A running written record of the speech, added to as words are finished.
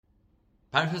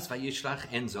Parshas Vayishlach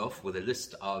ends off with a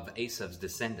list of Esav's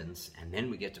descendants, and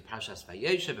then we get to Parshas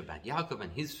Vayeshev about Yaakov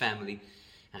and his family.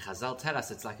 And Chazal tell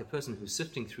us it's like a person who's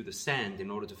sifting through the sand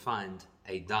in order to find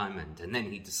a diamond, and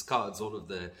then he discards all of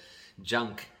the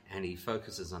junk and he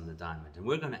focuses on the diamond. And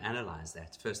we're going to analyze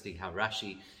that. Firstly, how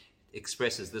Rashi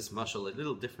expresses this mashal a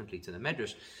little differently to the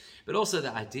Medrash, but also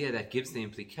the idea that gives the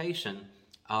implication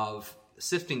of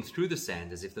sifting through the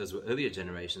sand as if those were earlier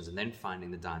generations and then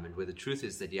finding the diamond, where the truth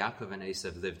is that Yaakov and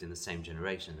Esav lived in the same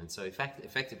generation. And so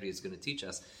effectively it's going to teach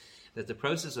us that the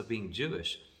process of being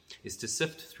Jewish is to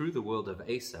sift through the world of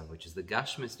Esav, which is the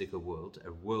Gashmistika world,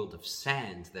 a world of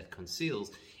sand that conceals,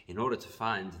 in order to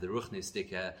find the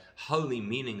Ruchnistika holy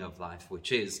meaning of life,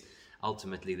 which is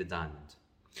ultimately the diamond.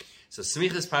 So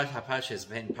Smichas Parshas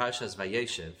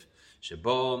Vayeshev,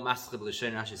 Shebo Mascheb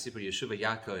L'Shen Rashi Sipur Yeshuva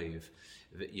Yaakov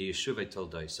Yeshuva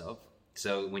Toldoisov.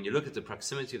 So when you look at the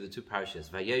proximity of the two parashas,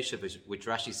 Vayeshev, which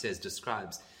Rashi says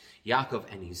describes Yaakov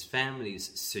and his family's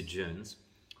sojourns,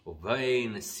 Uvoi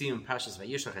Nesiyum Parshas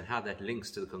Vayishlach, and how that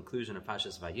links to the conclusion of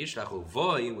Parshas Vayishlach,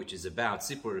 Uvoi, which is about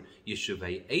Sipur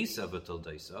Yeshuva Esav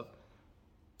Toldoisov,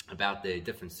 about the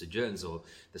different sojourns or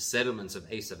the settlements of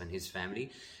Esav and his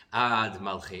family, Ad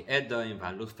Malchei Edom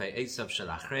V'Alufei Esav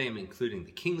Shalachreim, including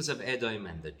the kings of Edom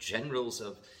and the generals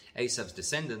of Esav's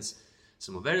descendants.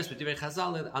 So Moveres B'Divrei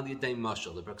Chazal Al Yedei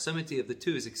Mashal. The proximity of the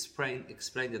two is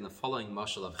explained in the following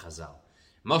Mashal of Chazal.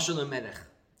 Mashal Melech.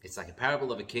 It's like a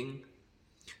parable of a king.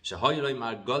 Shehoyloi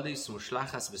Margolis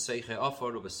Mushlachas V'Seiche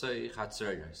Ofor V'Seich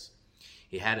Hatzeros.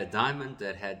 He had a diamond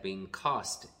that had been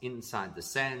cast inside the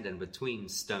sand and between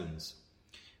stones.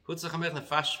 So the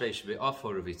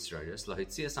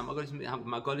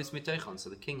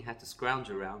king had to scrounge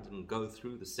around and go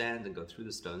through the sand and go through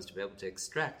the stones to be able to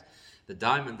extract the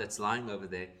diamond that's lying over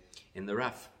there in the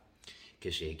rough.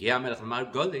 As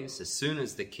soon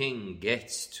as the king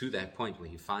gets to that point where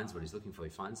he finds what he's looking for, he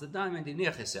finds the diamond, then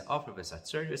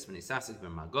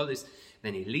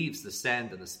he leaves the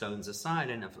sand and the stones aside,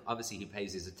 and obviously he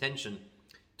pays his attention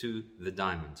to the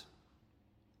diamond.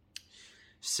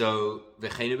 So, so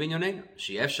effectively what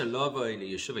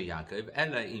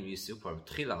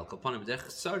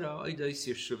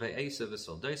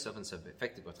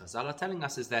Chazal are telling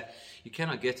us is that you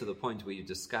cannot get to the point where you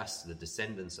discuss the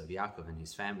descendants of Yaakov and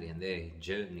his family and their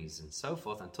journeys and so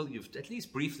forth until you've at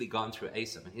least briefly gone through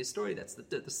Esav and his story. That's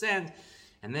the sand,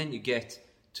 and then you get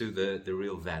to the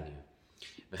real value.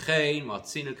 And similarly,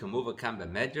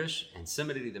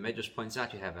 the Medrash points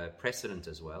out you have a precedent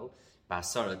as well. The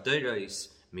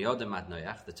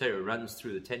Torah runs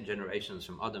through the 10 generations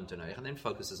from Adam to Noach and then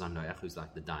focuses on Noach, who's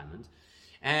like the diamond.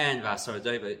 And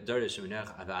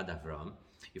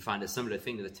you find a similar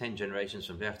thing in the 10 generations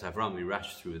from Noach to Avram. We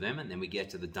rush through them and then we get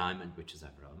to the diamond, which is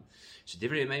Avram.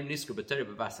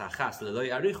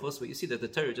 But you see that the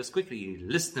Torah just quickly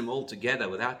lists them all together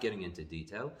without getting into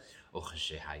detail. And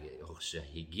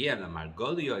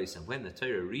when the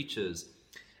Torah reaches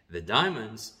the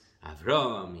diamonds,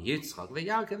 Avram, Yitzchak,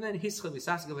 Yaakov, and then Hischel,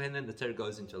 V'Saskov, and then the Torah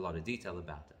goes into a lot of detail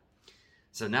about that.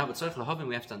 So now with Tzorech Lahavim,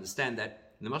 we have to understand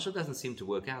that the mashal doesn't seem to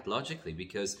work out logically,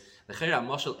 because the Chera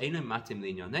mashal eino matim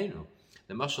linyonenu.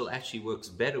 The mashal actually works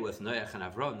better with Noach and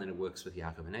Avram than it works with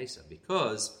Yaakov and Esav,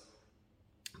 because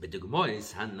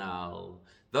b'dugmois hanal,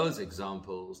 those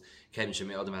examples, there's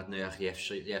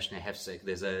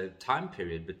a time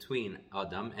period between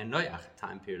Adam and Noach, a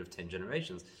time period of 10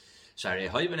 generations.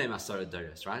 Right?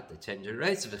 The 10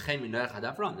 generations of the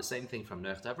same thing from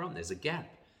Noach to Avram. There's a gap.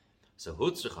 So so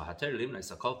it's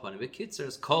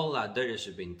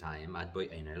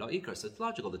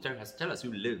logical. The Torah has to tell us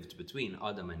who lived between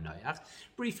Adam and Noach.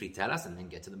 Briefly tell us, and then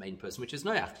get to the main person, which is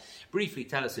Noach. Briefly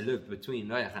tell us who lived between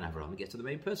Noach and Avram, and get to the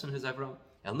main person, who's Avram.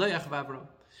 El Noach v'Avram.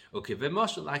 Okay,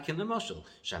 v'moshel, like in the moshel,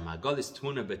 shamagolis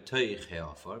tmuna b'toich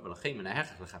he'ofor, v'lachem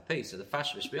menahech l'chapei, so the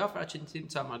fash v'shbe'ofor achintim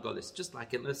tzamagolis, just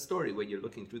like in the story where you're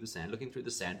looking through the sand,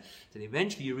 then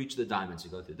eventually you reach the diamond. So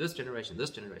you go through this generation,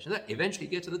 eventually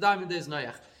you get to the diamond, there's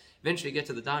Noach. Eventually you get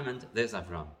to the diamond, there's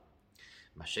Avram.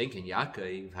 Mashenken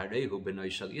Yaakov harehu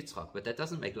b'noi shel Yitzchak, but that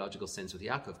doesn't make logical sense with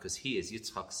Yaakov, because he is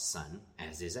Yitzchak's son,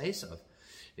 as is Esav.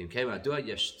 So why do you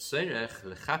have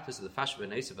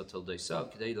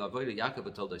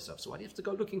to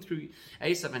go looking through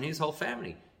Esav and his whole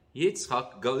family?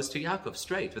 Yitzchak goes to Yaakov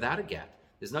straight, without a gap.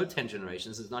 There's no 10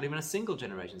 generations, there's not even a single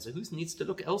generation. So who needs to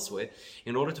look elsewhere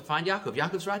in order to find Yaakov?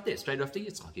 Yaakov's right there, straight after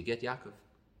Yitzchak. You get Yaakov.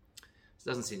 This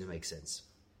doesn't seem to make sense.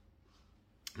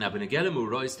 Now, we do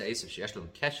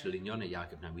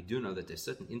know that there's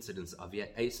certain incidents of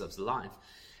Esav's life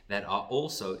that are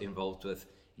also involved with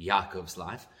Yaakov's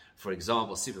life. For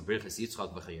example, Sifra Birchas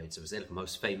Yitzchak v'chayotzav,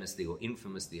 most famously or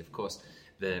infamously, of course,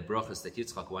 the brachas that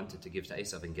Yitzchak wanted to give to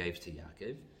Esav and gave to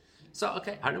Yaakov. So,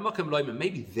 okay,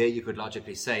 maybe there you could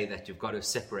logically say that you've got to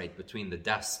separate between the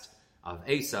dust of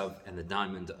Esav and the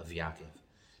diamond of Yaakov.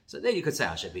 So there you could say,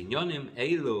 Yaakov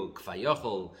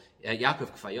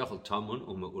kfayochel tamun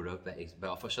u'me'urav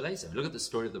be'afa shel Esav. Look at the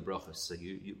story of the brachas. So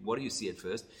what do you see at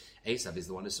first? Esav is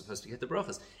the one who's supposed to get the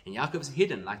brachas. And Yaakov is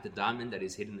hidden like the diamond that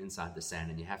is hidden inside the sand.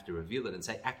 And you have to reveal it and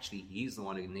say, actually, he's the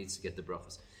one who needs to get the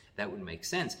brachas. That would make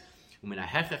sense. There would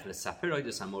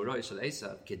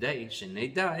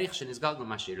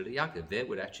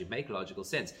actually make logical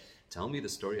sense. Tell me the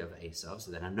story of Esav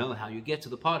so that I know how you get to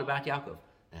the part about Yaakov.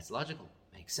 That's logical.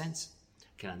 Makes sense.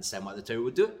 Can understand why the Torah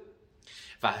would do it.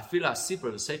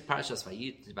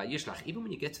 Even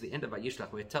when you get to the end of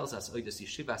Vayishlach, where it tells us that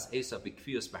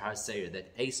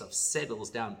Esav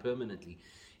settles down permanently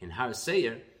in Har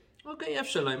Seir, okay,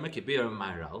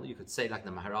 you could say like the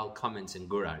Maharal comments in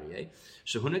Gur Aryeh,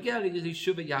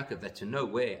 that to know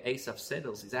where Esav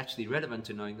settles is actually relevant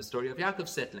to knowing the story of Yaakov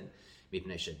settling. That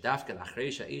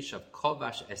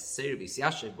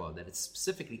it's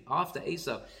specifically after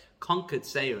Esav conquered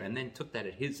Seir and then took that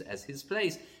as his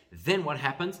place. Then what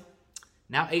happens?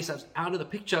 Now Esav's out of the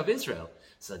picture of Israel.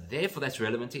 So therefore that's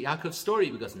relevant to Yaakov's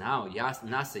story, because now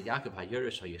Yaakov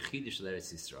hayorish hayechidish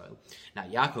l'Eretz Yisrael. Now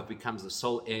Yaakov becomes the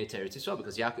sole heir to Eretz Yisrael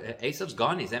because Esav's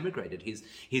gone, he's emigrated,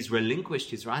 he's relinquished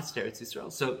his rights to Eretz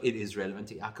Yisrael. So it is relevant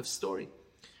to Yaakov's story.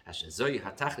 Which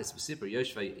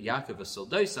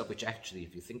actually,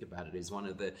 if you think about it, is one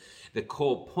of the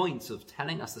core points of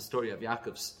telling us the story of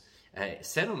Yaakov's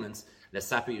settlements, because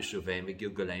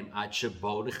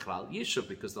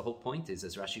the whole point is,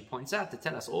 as Rashi points out, to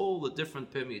tell us all the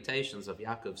different permutations of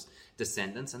Yaakov's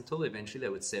descendants until eventually they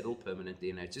would settle permanently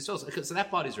in Eretz Yisrael. So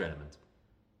that part is relevant.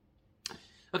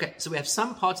 Okay, so we have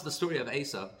some parts of the story of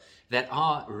Esav that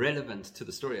are relevant to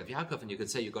the story of Yaakov, and you could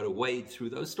say you've got to wade through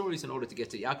those stories in order to get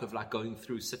to Yaakov, like going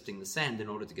through sifting the sand in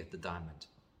order to get the diamond.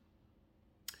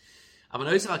 Okay,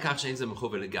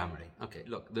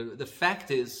 look, the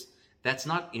fact is, that's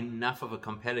not enough of a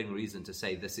compelling reason to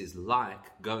say this is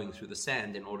like going through the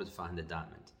sand in order to find the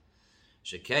diamond.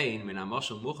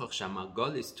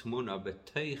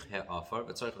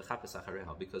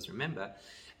 Because remember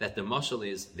that the mashal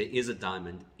is, there is a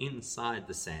diamond inside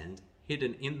the sand,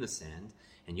 hidden in the sand,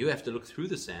 and you have to look through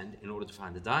the sand in order to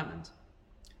find the diamond.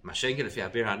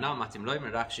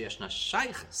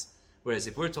 Whereas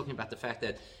if we're talking about the fact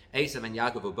that Esav and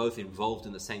Yaakov are both involved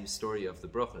in the same story of the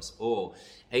brachos, or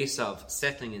Esav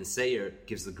settling in Seir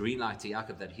gives the green light to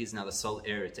Yaakov that he's now the sole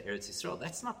heir to Eretz Yisrael,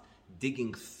 that's not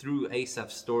digging through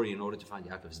Esav's story in order to find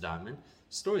Yaakov's diamond.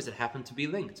 Stories that happen to be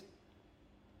linked.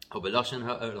 The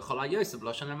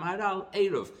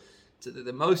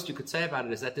most you could say about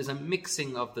it is that there's a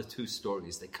mixing of the two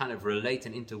stories. They kind of relate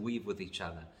and interweave with each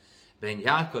other. Ben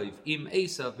Yaakov im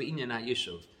Esav be'inyan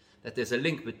ha'yishuv. That there's a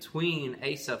link between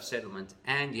Esav's settlement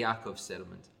and Yaakov's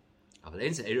settlement. But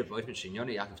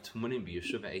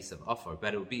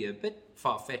it would be a bit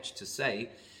far-fetched to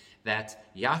say that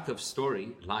Yaakov's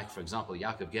story, like for example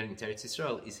Yaakov getting to Eretz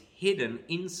Yisrael, is hidden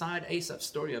inside Esav's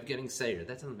story of getting Seir.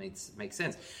 That doesn't make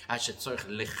sense.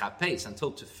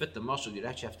 Until to fit the mashal, you'd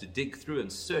actually have to dig through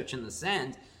and search in the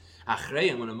sand, and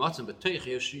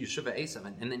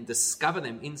then discover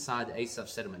them inside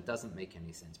Esav's settlement. Doesn't make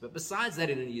any sense. But besides that,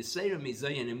 in Yisera,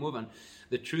 Mizay, and Imuvan,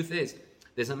 the truth is,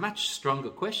 there's a much stronger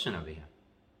question over here.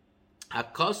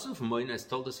 HaKosuf Moina has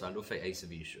told us Valufei Esav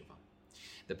Yeshuvah.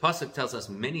 The pasuk tells us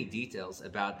many details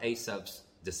about Esav's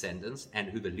descendants and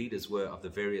who the leaders were of the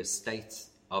various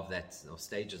states of that, or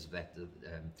stages of that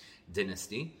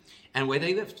dynasty, and where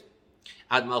they lived.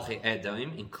 Ad Malchei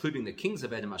Edom, including the kings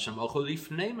of Edom, including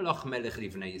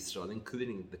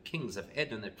the kings of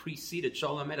Edom that preceded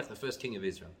Shaul HaMelech, the first king of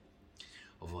Israel.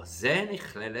 In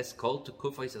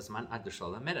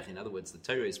other words, the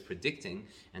Torah is predicting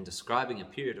and describing a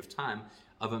period of time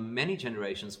of many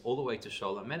generations all the way to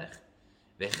Shaul HaMelech.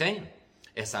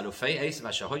 And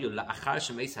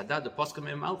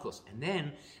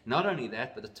then, not only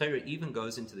that, but the Torah even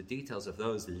goes into the details of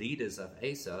those leaders of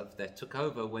Esav that took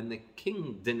over when the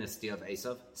king dynasty of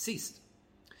Esav ceased.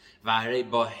 That's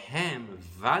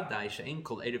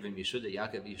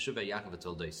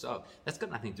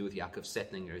got nothing to do with Yaakov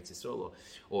settling Eretz Yisrael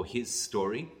or his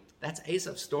story. That's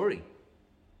Esav's story.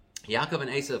 Yaakov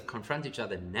and Esav confront each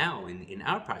other now in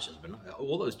our parashas, but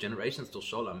all those generations till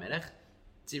Shaul HaMelech,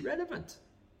 it's irrelevant.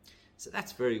 So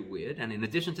that's very weird. And in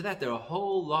addition to that, there are a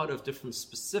whole lot of different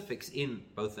specifics in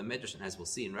both the Medrash and, as we'll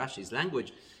see, in Rashi's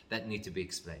language that need to be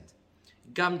explained.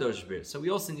 Gam doshbir. So we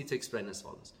also need to explain as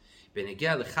follows. There are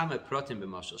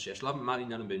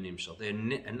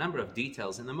a number of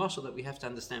details in the mashal that we have to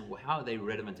understand. How are they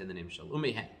relevant in the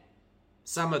nimshal?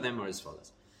 Some of them are as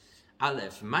follows.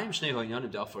 Aleph,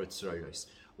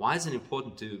 why is it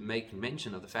important to make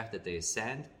mention of the fact that there is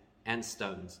sand and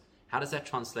stones? How does that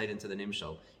translate into the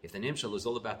nimshal? If the nimshal is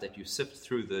all about that you sift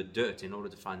through the dirt in order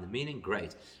to find the meaning,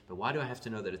 great. But why do I have to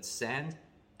know that it's sand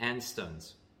and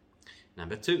stones?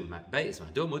 Number 2, why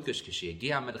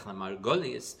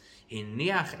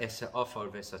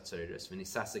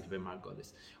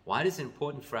is it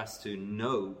important for us to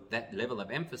know that level of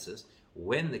emphasis?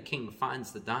 When the king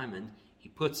finds the diamond, he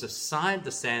puts aside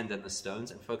the sand and the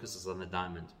stones and focuses on the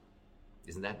diamond.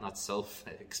 Isn't that not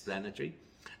self-explanatory?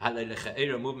 It's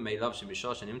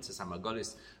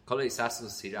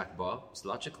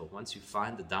logical. Once you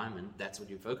find the diamond, that's what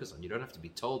you focus on. You don't have to be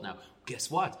told now, guess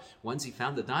what? Once he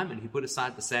found the diamond, he put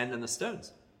aside the sand and the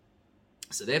stones.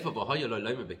 So therefore, the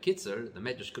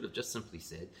Medrash could have just simply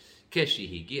said,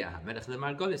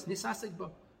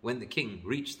 when the king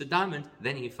reached the diamond,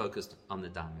 then he focused on the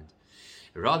diamond.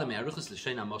 Rather, the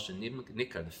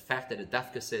fact that it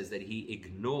dafka says that he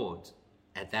ignored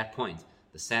at that point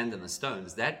the sand and the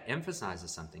stones, that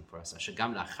emphasizes something for us. That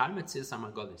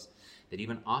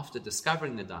even after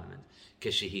discovering the diamond,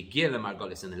 in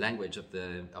the language of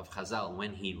Chazal,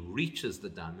 when he reaches the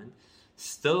diamond,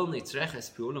 still there's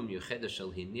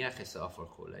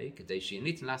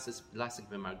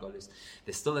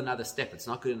still another step. It's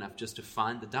not good enough just to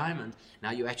find the diamond.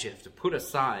 Now you actually have to put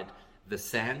aside the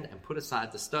sand and put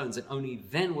aside the stones, and only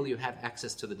then will you have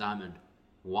access to the diamond.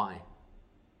 Why?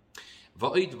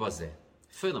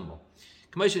 Furthermore,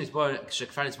 we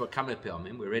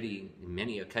already in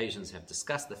many occasions have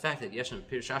discussed the fact that that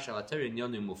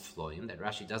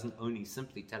Rashi doesn't only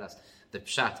simply tell us the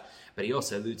pshat, but he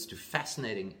also alludes to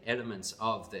fascinating elements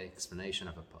of the explanation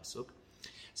of a pasuk.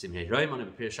 So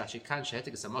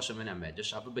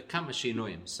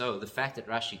the fact that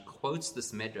Rashi quotes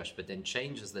this medrash but then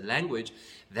changes the language,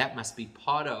 that must be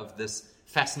part of this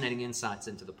fascinating insights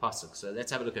into the pasuk. So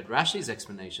let's have a look at Rashi's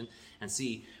explanation and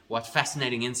see what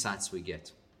fascinating insights we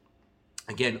get.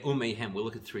 Again, we'll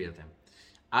look at 3 of them.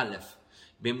 Aleph,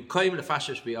 instead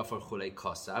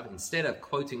of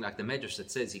quoting like the medrash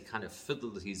that says he kind of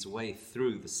fiddled his way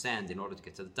through the sand in order to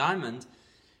get to the diamond,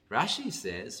 Rashi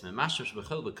says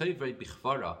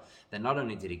that not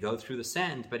only did he go through the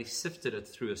sand, but he sifted it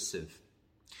through a sieve.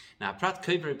 Now, the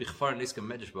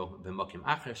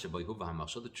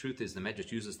truth is the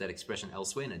Medrash uses that expression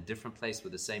elsewhere in a different place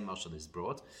where the same mashal is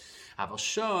brought.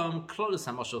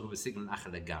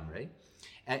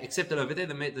 Except that over there,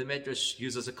 the Medrash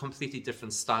uses a completely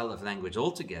different style of language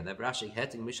altogether. And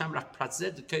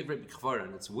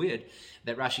it's weird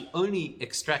that Rashi only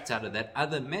extracts out of that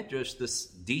other Medrash this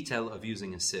detail of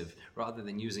using a sieve, rather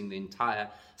than using the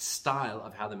entire style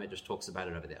of how the Medrash talks about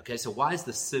it over there. Okay, so why is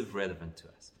the sieve relevant to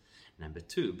us? Number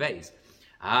 2, base.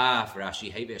 For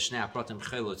Rashi,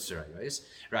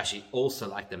 Rashi also,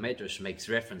 like the Medrash, makes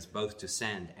reference both to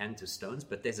sand and to stones,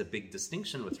 but there's a big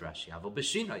distinction with Rashi.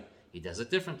 He does it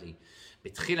differently.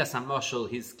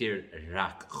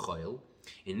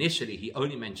 Initially, he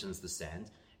only mentions the sand,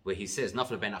 where he says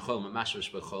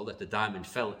that the diamond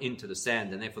fell into the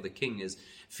sand, and therefore the king is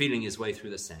feeling his way through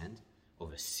the sand. Or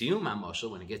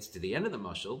when it gets to the end of the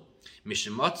mashal,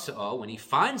 when he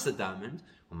finds the diamond,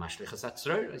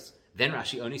 then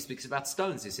Rashi only speaks about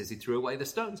stones. He says he threw away the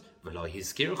stones.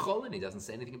 And he doesn't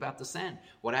say anything about the sand.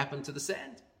 What happened to the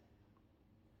sand?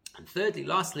 And thirdly,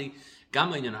 lastly, here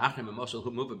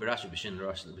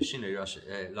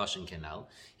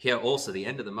also, the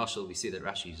end of the mashal, we see that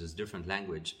Rashi uses different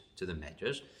language to the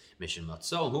Medrash.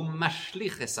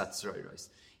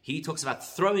 He talks about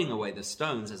throwing away the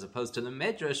stones as opposed to the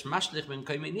Medrash, where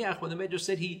the Medrash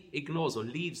said he ignores or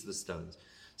leaves the stones.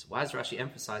 So why is Rashi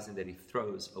emphasizing that he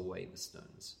throws away the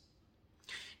stones?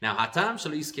 Now, let's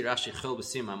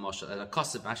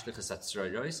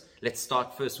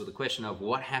start first with the question of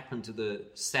what happened to the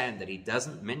sand that he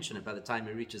doesn't mention it by the time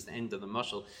he reaches the end of the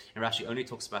mashal, and Rashi only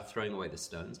talks about throwing away the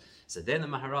stones. So then the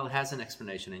Maharal has an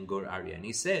explanation in Gur Aryeh, and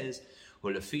he says,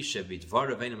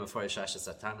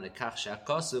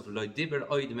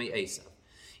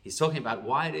 he's talking about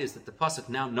why it is that the pasuk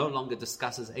now no longer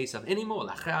discusses Esav anymore.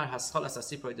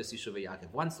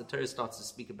 Once the Torah starts to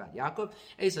speak about Yaakov,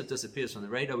 Esav disappears from the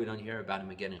radar. We don't hear about him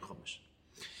again in Chumash.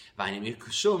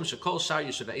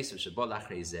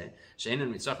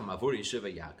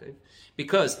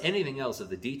 Because anything else of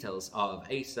the details of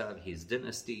Esav, his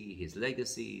dynasty, his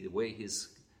legacy, the way his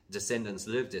descendants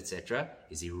lived, etc.,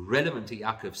 is irrelevant to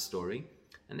Yaakov's story.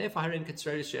 And therefore, they're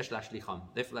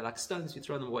like stones, you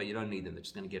throw them away, you don't need them, they're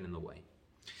just going to get in the way.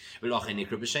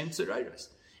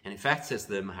 And in fact, says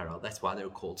the Maharal, that's why they're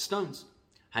called stones.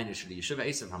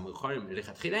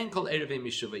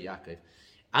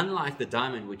 Unlike the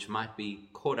diamond, which might be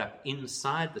caught up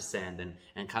inside the sand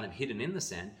and kind of hidden in the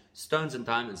sand, stones and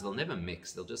diamonds, they'll never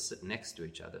mix. They'll just sit next to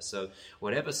each other. So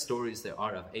whatever stories there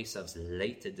are of Esav's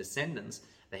later descendants,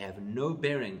 they have no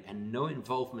bearing and no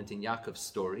involvement in Yaakov's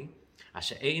story. There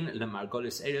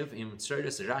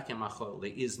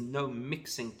is no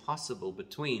mixing possible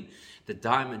between the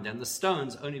diamond and the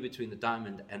stones, only between the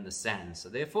diamond and the sand. So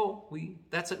therefore,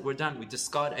 that's it, we're done. We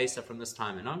discard Esav from this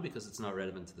time and on because it's not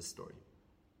relevant to the story.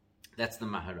 That's the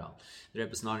Maharal. The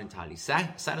Rebbe is not entirely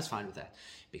satisfied with that,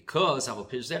 because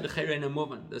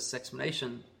this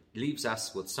explanation leaves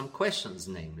us with some questions,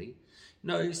 namely,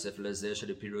 okay, so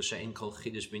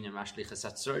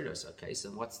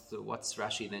what's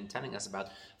Rashi then telling us about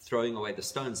throwing away the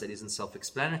stones that isn't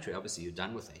self-explanatory? Obviously, you're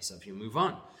done with Esav, you move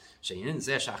on. The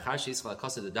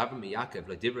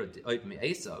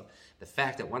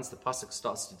fact that once the pasuk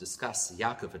starts to discuss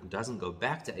Yaakov and doesn't go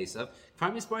back to Esav,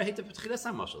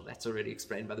 that's already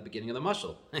explained by the beginning of the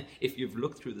mashal. If you've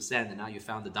looked through the sand and now you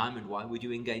found the diamond, why would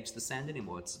you engage the sand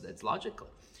anymore? It's logical.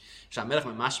 The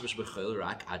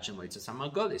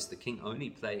king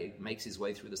only makes his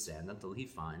way through the sand until he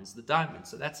finds the diamond.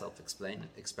 So that's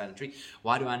self-explanatory.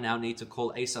 Why do I now need to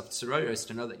call Esav Tsuroros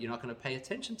to know that you're not going to pay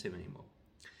attention to him anymore?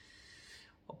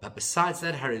 But besides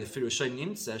that,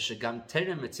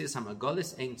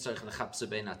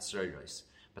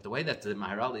 but the way that the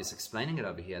Maharal is explaining it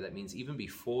over here, that means even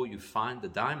before you find the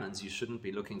diamonds, you shouldn't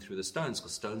be looking through the stones,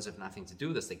 because stones have nothing to do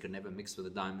with this. They could never mix with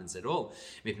the diamonds at all.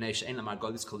 Because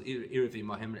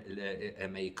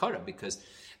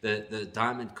the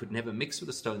diamond could never mix with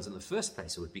the stones in the first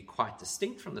place. It would be quite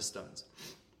distinct from the stones.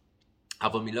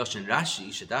 Rashi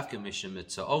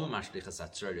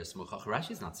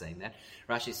is not saying that.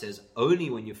 Rashi says only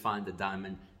when you find the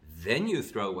diamond, then you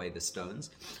throw away the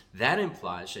stones. That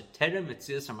implies that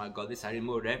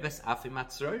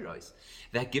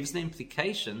gives the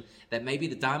implication that maybe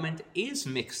the diamond is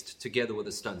mixed together with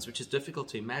the stones, which is difficult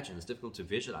to imagine. It's difficult to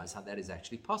visualize how that is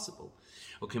actually possible.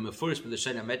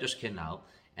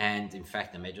 And in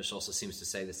fact, the Medrash also seems to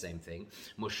say the same thing.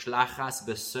 Okay,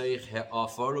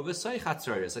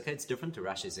 it's different to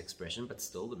Rashi's expression, but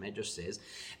still the Medrash says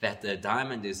that the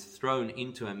diamond is thrown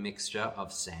into a mixture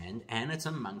of sand and it's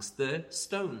amongst the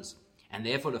stones. And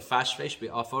therefore, therefore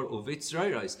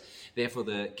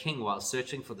the king, while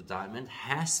searching for the diamond,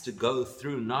 has to go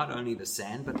through not only the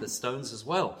sand, but the stones as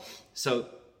well. So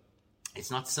it's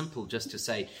not simple just to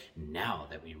say, now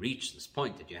that we reach this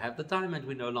point that you have the diamond,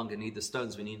 we no longer need the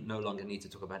stones, no longer need to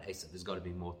talk about Esav. There's got to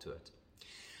be more to it.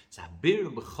 So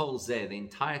the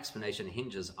entire explanation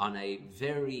hinges on a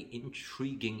very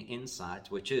intriguing insight,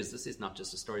 which is, this is not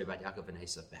just a story about Yaakov and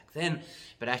Esav back then,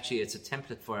 but actually it's a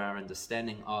template for our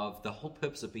understanding of the whole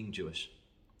purpose of being Jewish.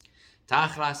 When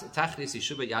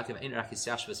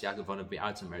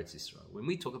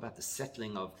we talk about the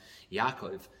settling of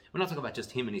Yaakov, we're not talking about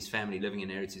just him and his family living in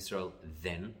Eretz Yisrael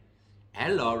then.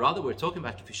 Rather, we're talking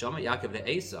about Fishama Yaakov to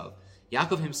Esav.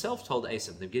 Yaakov himself told Esav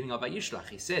at the beginning of Vayishlach,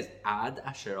 he says, Ad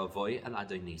asher avoy al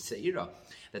Adoni seira,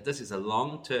 that this is a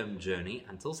long-term journey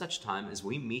until such time as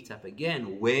we meet up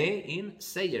again. Where? In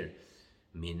Seir.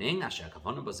 Meaning, Rashi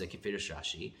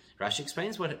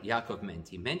explains what Yaakov meant.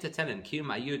 He meant to tell him,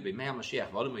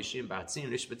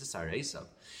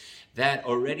 that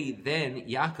already then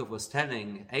Yaakov was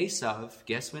telling Esav,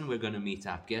 guess when we're going to meet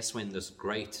up? Guess when this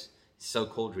great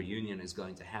so-called reunion is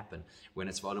going to happen? When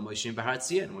it's V'alam Moshim B'Har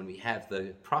Tzion, when we have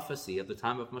the prophecy of the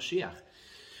time of Mashiach.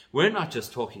 We're not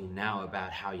just talking now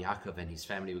about how Yaakov and his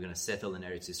family were going to settle in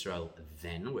Eretz Yisrael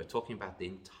then. We're talking about the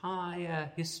entire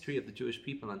history of the Jewish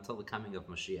people until the coming of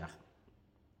Mashiach.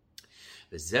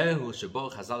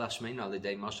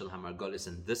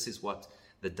 And this is what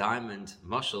the diamond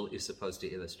mashal is supposed to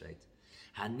illustrate.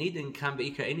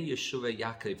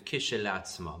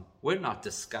 We're not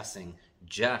discussing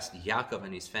just Yaakov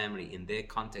and his family in their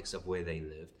context of where they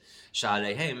lived.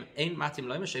 Because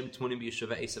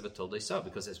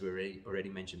as we already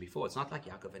mentioned before, it's not like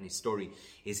Yaakov and his story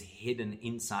is hidden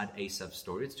inside Esav's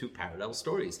story. It's two parallel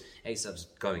stories. Esav's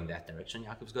going that direction,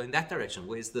 Yaakov's going that direction.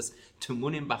 Where's this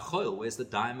Tumunim Bachol? Where's the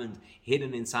diamond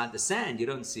hidden inside the sand? You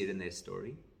don't see it in their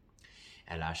story.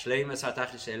 Rather,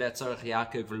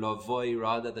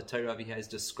 the Torah over here is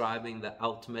describing the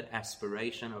ultimate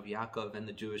aspiration of Yaakov and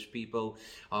the Jewish people,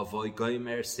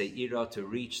 to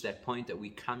reach that point that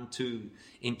we come to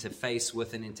interface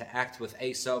with and interact with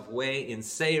Esav, where in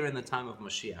Seir in the time of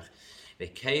Mashiach. The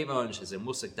Kevon is a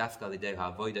Musik Dafka Lidei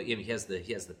Havoida. Here's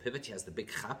the pivot, here's the big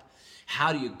chap.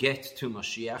 How do you get to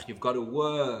Mashiach? You've got to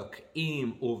work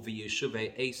im uvi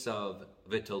Yeshuve Esav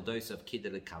v'toldos of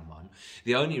Kidele Kamon.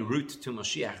 The only route to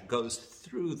Mashiach goes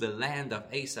through the land of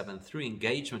Esav and through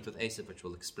engagement with Esav, which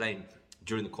we'll explain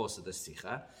during the course of the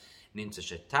Sikha.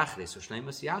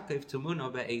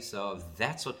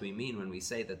 That's what we mean when we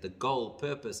say that the goal,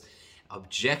 purpose,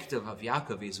 objective of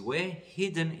Yaakov is where?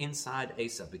 Hidden inside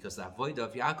Esav, because the avodah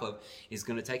of Yaakov is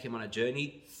going to take him on a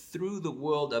journey through the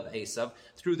world of Esav,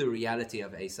 through the reality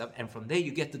of Esav, and from there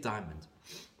you get the diamond.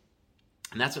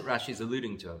 And that's what Rashi is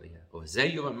alluding to over here.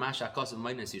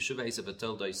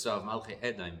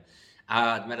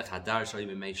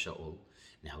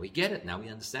 Now we get it. Now we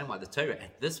understand why the Torah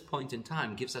at this point in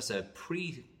time gives us an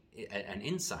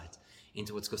insight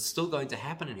into what's still going to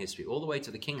happen in history, all the way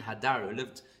to the king Hadar, who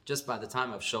lived just by the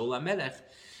time of Shaul HaMelech,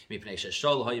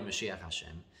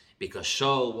 because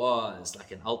Shaul was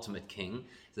like an ultimate king,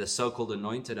 the so-called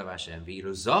anointed of Hashem. If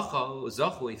the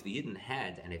Yidden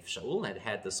had, and if Shaul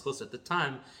had the schus at the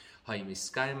time,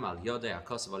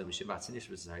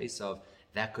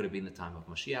 that could have been the time of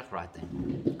Mashiach right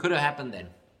then. Could have happened then,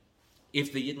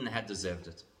 if the Yidden had deserved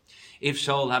it. If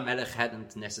Shaul HaMelech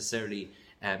hadn't necessarily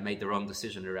made the wrong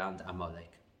decision around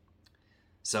Amalek.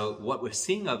 So what we're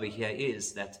seeing over here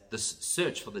is that the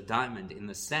search for the diamond in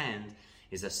the sand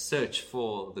is a search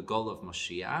for the goal of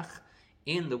Mashiach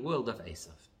in the world of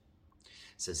Esav.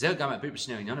 So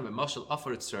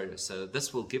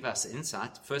this will give us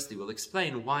insight. Firstly, we'll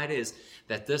explain why it is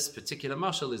that this particular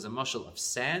mashal is a mashal of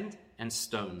sand and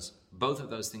stones. Both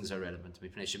of those things are relevant.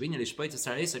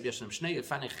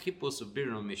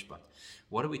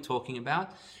 What are we talking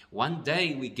about? One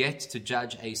day we get to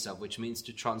judge Esav, which means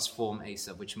to transform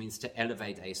Esav, which means to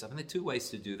elevate Esav. And there are two ways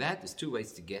to do that. There's two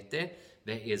ways to get there.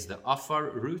 There is the Afar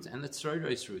route and the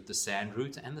Tzroros route, the sand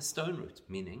route and the stone route,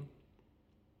 meaning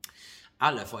the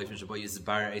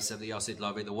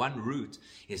one route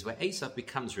is where Esav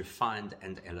becomes refined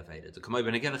and elevated. As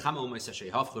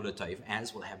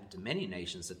will happen to many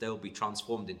nations, that they will be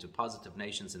transformed into positive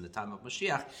nations in the time of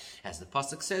Mashiach, as the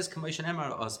pasuk says,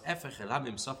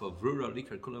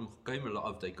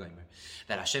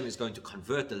 that Hashem is going to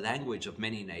convert the language of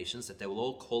many nations, that they will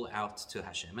all call out to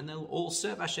Hashem, and they will all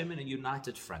serve Hashem in a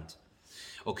united front.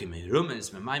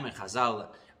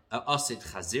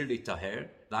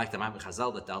 Like the Maimon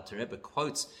Chazal that the Alter Rebbe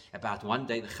quotes about one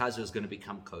day the Chazer is going to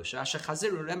become kosher.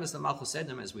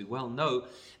 As we well know,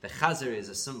 the Chazer is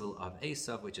a symbol of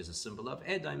Esav, which is a symbol of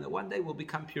Edom, that one day will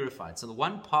become purified. So the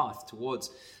one path towards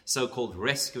so-called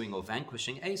rescuing or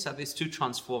vanquishing Esav is to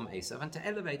transform Esav and to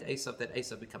elevate Esav, that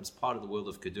Esav becomes part of the world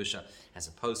of Kedusha, as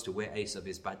opposed to where Esav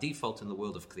is by default in the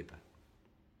world of Klippa.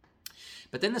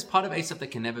 But then there's part of Esav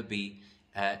that can never be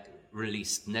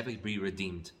released, never be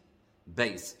redeemed.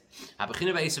 Base. There is part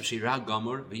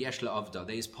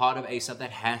of Esav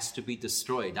that has to be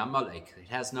destroyed. Amalek. It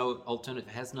has no alternative.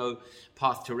 It has no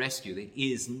path to rescue. There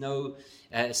is no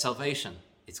salvation.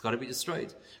 It's got to be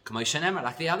destroyed.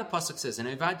 Like the other pasuk says in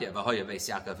Ovadia,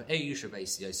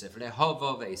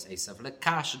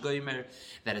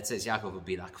 that it says Yaakov will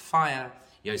be like fire,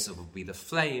 Yosef will be the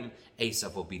flame,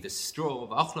 Esav will be the straw,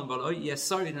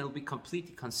 and it will be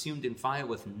completely consumed in fire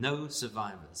with no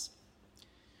survivors.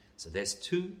 So there's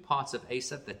two parts of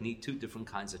Esav that need two different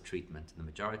kinds of treatment. The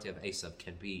majority of Esav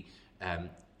can be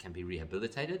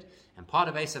rehabilitated, and part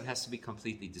of Esav has to be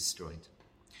completely destroyed.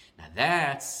 Now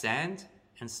that's sand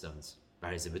and stones.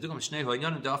 Sand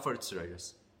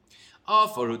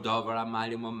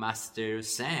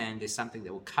is something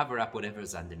that will cover up whatever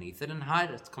is underneath it and hide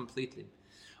it completely.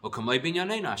 It's like in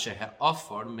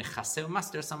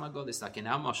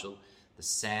our mashal, the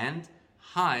sand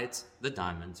hides the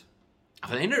diamond.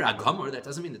 That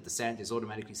doesn't mean that the sand is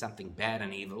automatically something bad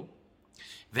and evil.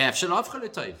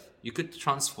 You could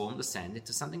transform the sand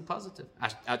into something positive. You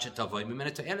could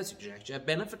actually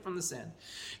benefit from the sand.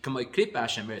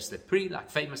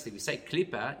 Like famously we say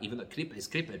klipa, even though klipa is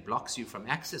klipa, it blocks you from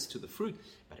access to the fruit,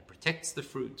 but it protects the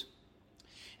fruit.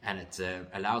 And it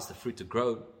allows the fruit to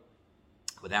grow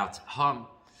without harm.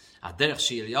 Like it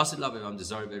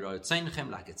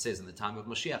says in the time of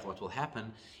Mashiach, what will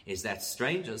happen is that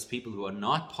strangers, people who are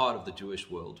not part of the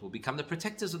Jewish world, will become the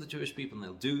protectors of the Jewish people, and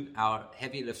they'll do our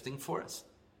heavy lifting for us.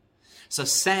 So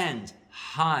sand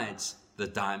hides the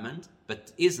diamond,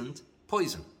 but isn't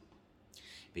poison.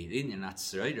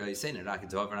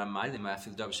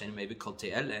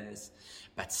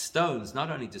 But stones, not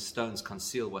only do stones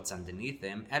conceal what's underneath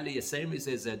them, they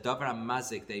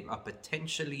are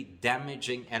potentially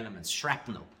damaging elements,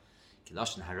 shrapnel.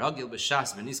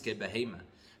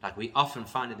 Like we often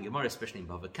find in the Gemara, especially in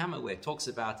Bava Kama, where it talks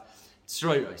about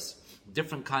tzroiros,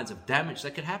 different kinds of damage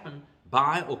that could happen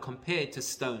by or compared to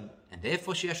stone. And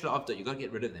therefore, sheyesh la'avda, you've got to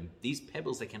get rid of them. These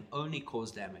pebbles, they can only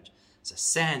cause damage. So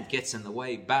sand gets in the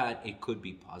way, but it could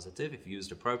be positive if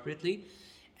used appropriately.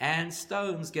 And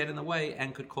stones get in the way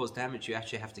and could cause damage. You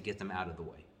actually have to get them out of the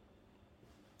way.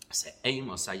 When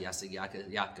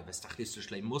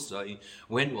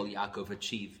will Yaakov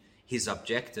achieve his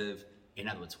objective? In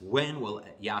other words, when will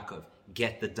Yaakov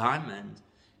get the diamond?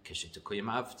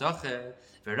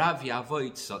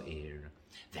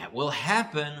 That will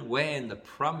happen when the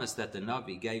promise that the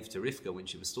Navi gave to Rivka when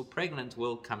she was still pregnant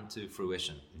will come to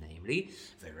fruition. Namely,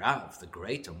 Verav, the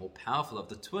greater, more powerful of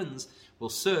the twins, will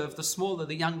serve the smaller,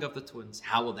 the younger of the twins.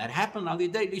 How will that happen? That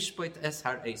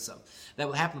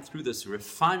will happen through this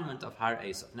refinement of Har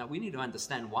Esav. Now, we need to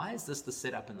understand, why is this the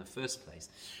setup in the first place?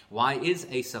 Why is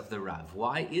Esav the Rav?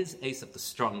 Why is Esav the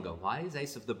stronger? Why is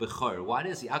Esav the Bechor? Why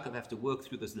does Yaakov have to work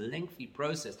through this lengthy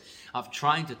process of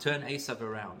trying to turn Esav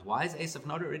around? Why is Esav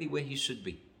not already where he should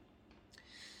be?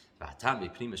 So to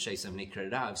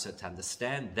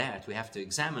understand that, we have to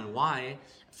examine why,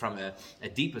 from a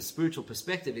deeper spiritual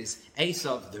perspective, is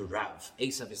Esav the Rav.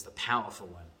 Esav is the powerful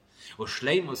one.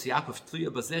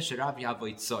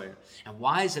 And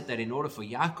why is it that in order for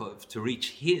Yaakov to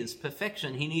reach his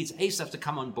perfection, he needs Esav to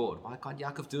come on board? Why can't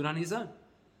Yaakov do it on his own?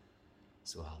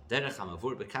 So it's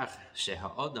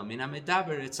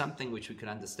something which we can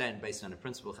understand based on a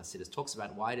principle Hasidus talks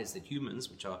about, why it is that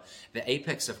humans, which are the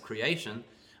apex of creation,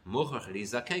 relies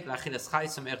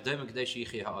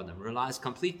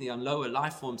completely on lower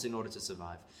life forms in order to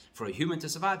survive. For a human to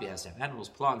survive, he has to have animals,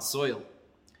 plants, soil.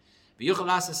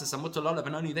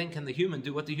 And only then can the human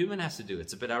do what the human has to do.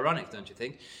 It's a bit ironic, don't you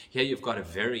think? Here you've got a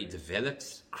very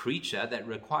developed creature that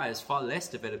requires far less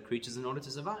developed creatures in order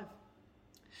to survive.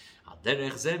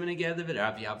 Likewise,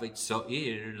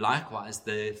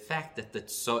 the fact that the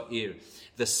Tzo'ir,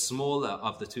 the smaller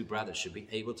of the two brothers, should be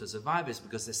able to survive is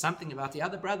because there's something about the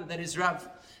other brother that is Rav,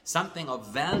 something of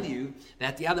value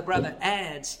that the other brother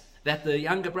adds that the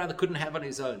younger brother couldn't have on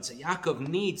his own. So Yaakov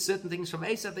needs certain things from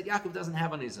Esav that Yaakov doesn't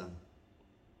have on his own.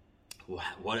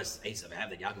 What does Esav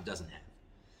have that Yaakov doesn't have?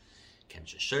 In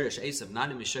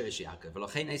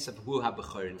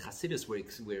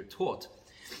Chassidus, we're taught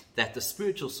that the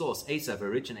spiritual source Esav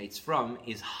originates from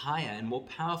is higher and more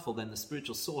powerful than the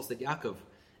spiritual source that Yaakov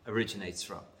originates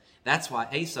from. That's why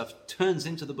Esav turns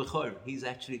into the Bechor. He's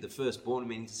actually the firstborn,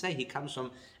 meaning to say he comes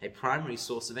from a primary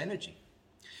source of energy.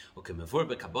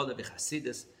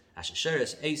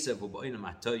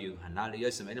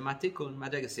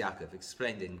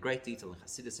 Explained in great detail in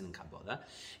Chassidus and in Kabbalah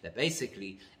that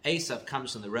basically Esav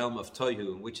comes from the realm of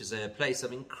Tohu, which is a place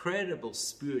of incredible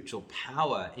spiritual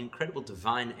power, incredible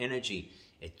divine energy.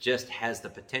 It just has the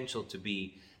potential to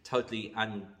be totally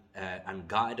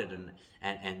unguided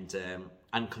and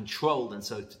uncontrolled, and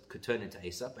so it could turn into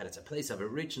Esav. But it's a place of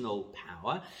original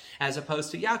power, as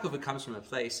opposed to Yaakov, who comes from a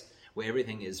place where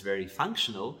everything is very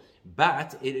functional,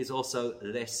 but it is also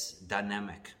less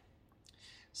dynamic.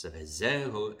 So and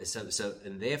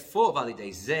therefore,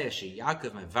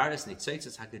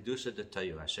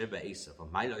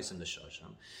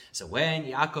 so when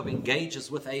Yaakov engages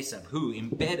with Esav, who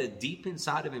embedded deep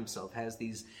inside of himself has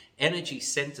these energy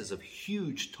centers of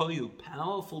huge toyu,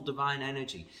 powerful divine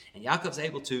energy, and Yaakov's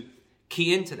able to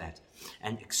key into that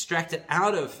and extract it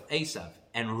out of Esav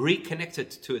and reconnect it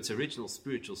to its original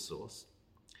spiritual source,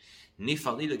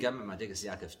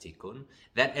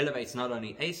 that elevates not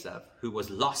only Esav, who was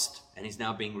lost and is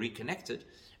now being reconnected,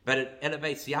 but it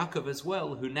elevates Yaakov as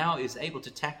well, who now is able to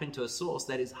tap into a source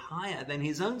that is higher than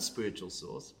his own spiritual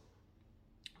source.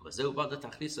 And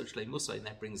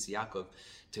that brings Yaakov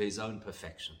to his own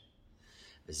perfection.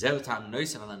 And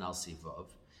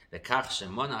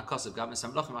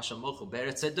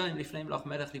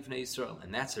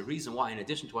that's the reason why, in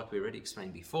addition to what we already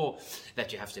explained before,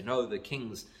 that you have to know the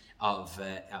kings of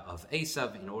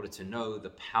Esav in order to know the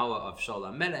power of Shaul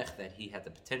HaMelech, that he had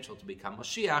the potential to become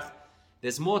Moshiach.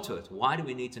 There's more to it. Why do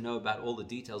we need to know about all the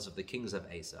details of the kings of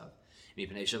Esav?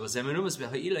 Because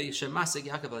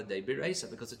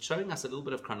it's showing us a little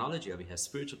bit of chronology over here,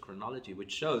 spiritual chronology,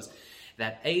 which shows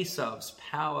that Esav's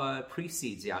power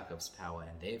precedes Yaakov's power,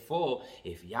 and therefore,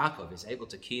 if Yaakov is able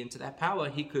to key into that power,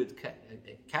 he could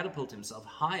catapult himself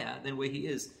higher than where he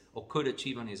is, or could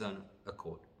achieve on his own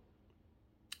accord.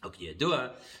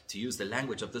 To use the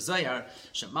language of the Zohar,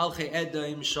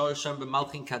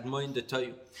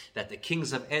 that the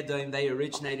kings of Edom, they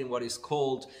originate in what is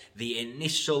called the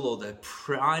initial or the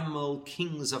primal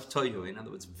kings of Tohu. In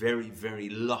other words, very, very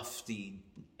lofty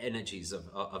energies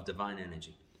of divine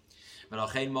energy.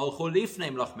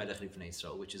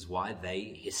 which is why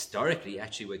they historically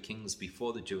actually were kings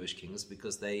before the Jewish kings,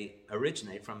 because they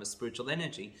originate from a spiritual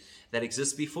energy that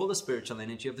exists before the spiritual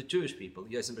energy of the Jewish people.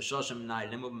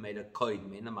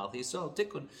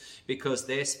 Because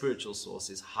their spiritual source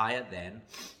is higher than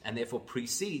and therefore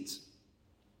precedes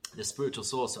the spiritual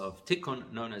source of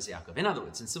Tikkun, known as Yaakov. In other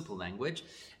words, in simple language,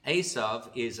 Esav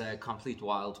is a complete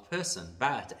wild person,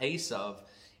 but Esav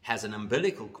has an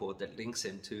umbilical cord that links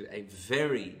him to a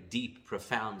very deep,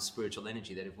 profound spiritual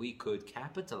energy that if we could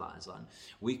capitalize on,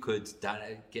 we could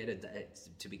get it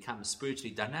to become spiritually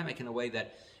dynamic in a way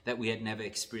that we had never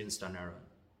experienced on our own.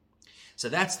 So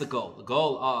that's the goal. The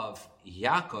goal of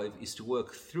Yaakov is to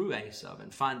work through Esav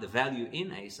and find the value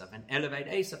in Esav and elevate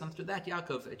Esav, and through that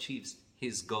Yaakov achieves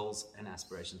his goals and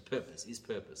aspirations, his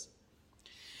purpose.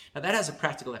 Now that has a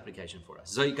practical application for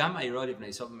us. It has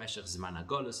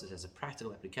a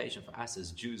practical application for us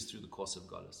as Jews through the course of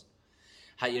Golus.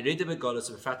 Why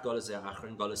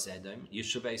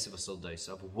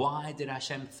did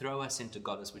Hashem throw us into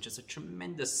Golus, which is a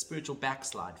tremendous spiritual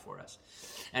backslide for us?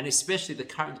 And especially the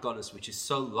current Golus, which is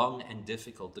so long and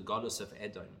difficult, the Golus of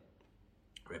Edom,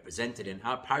 represented in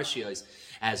our parashios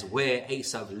as where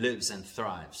Esav lives and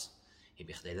thrives.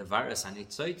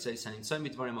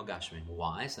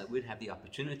 Why? So that we'd have the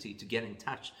opportunity to get in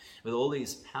touch with all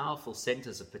these powerful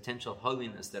centers of potential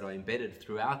holiness that are embedded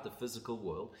throughout the physical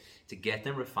world, to get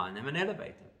them, refine them, and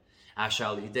elevate them.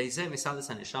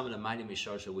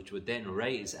 Which would then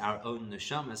raise our own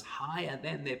neshamas higher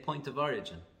than their point of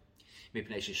origin. For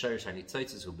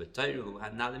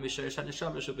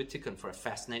a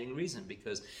fascinating reason,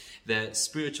 because the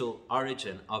spiritual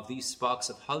origin of these sparks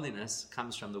of holiness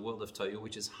comes from the world of Tohu,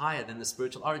 which is higher than the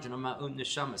spiritual origin of my own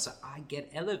neshama. So I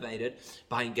get elevated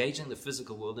by engaging the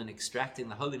physical world and extracting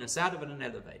the holiness out of it and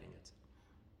elevating it.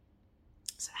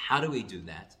 So how do we do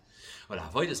that? So the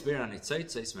mashal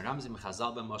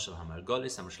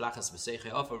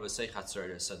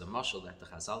that the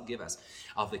Chazal give us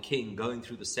of the king going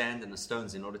through the sand and the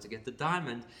stones in order to get the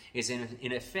diamond is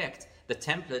in effect the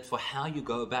template for how you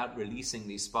go about releasing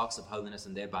these sparks of holiness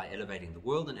and thereby elevating the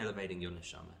world and elevating your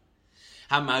neshama.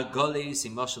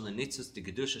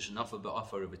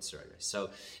 So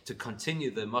to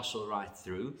continue the mashal right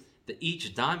through,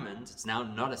 each diamond, it's now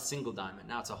not a single diamond,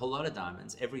 now it's a whole lot of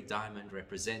diamonds. Every diamond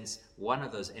represents one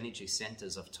of those energy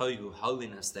centers of Tohu,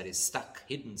 holiness, that is stuck,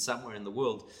 hidden somewhere in the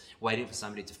world, waiting for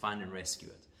somebody to find and rescue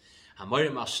it.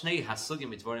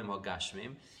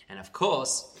 And of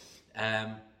course,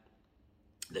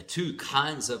 the two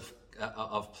kinds of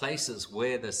places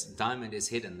where this diamond is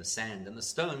hidden, the sand and the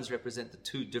stones, represent the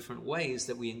two different ways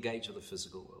that we engage with the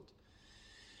physical world.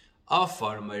 There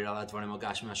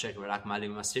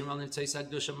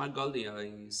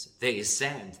is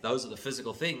sand. Those are the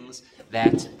physical things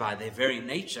that, by their very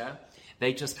nature,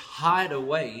 they just hide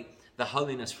away the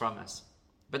holiness from us.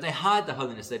 But they hide the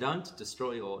holiness. They don't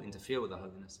destroy or interfere with the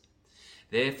holiness.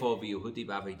 Therefore, so you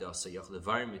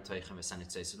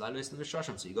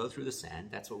go through the sand.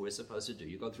 That's what we're supposed to do.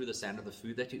 You go through the sand of the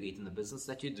food that you eat and the business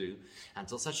that you do,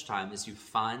 until such time as you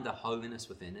find the holiness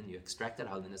within and you extract that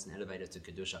holiness and elevate it to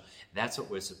Kedusha. That's what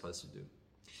we're supposed to do.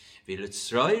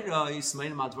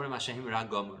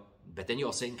 But then you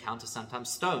also encounter sometimes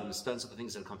stones. Stones are the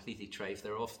things that are completely treif.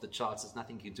 They're off the charts. There's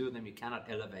nothing you can do with them. You cannot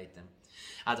elevate them.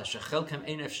 There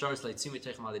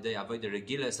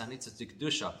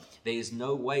is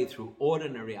no way through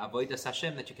ordinary avodas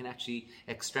Hashem that you can actually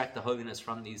extract the holiness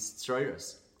from these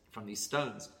stroiros, from these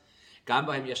stones. They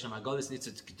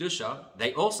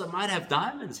also might have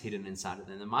diamonds hidden inside of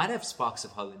them. They might have sparks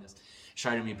of holiness.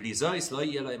 Because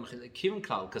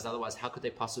otherwise, how could they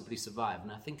possibly survive?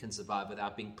 Nothing can survive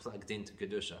without being plugged into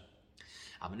Kedusha.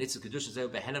 It's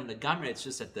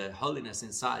just that the holiness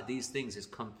inside these things is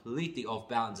completely off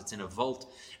bounds. It's in a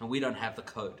vault, and we don't have the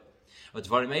code. So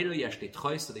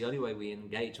the only way we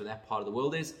engage with that part of the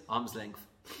world is arm's length.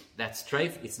 That's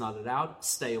treif. It's not allowed.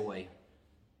 Stay away.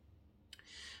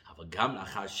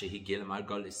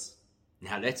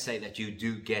 Now let's say that you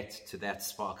do get to that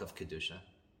spark of Kedusha.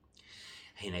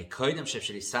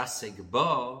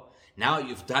 Now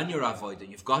you've done your avodah,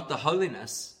 you've got the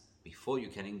holiness. Before you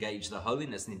can engage the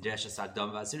holiness, you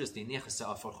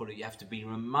have to be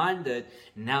reminded,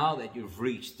 now that you've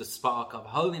reached the spark of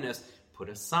holiness, put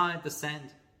aside the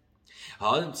sand.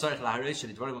 Which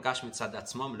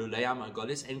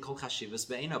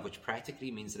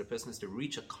practically means that a person has to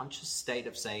reach a conscious state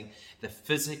of saying the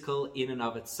physical in and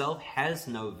of itself has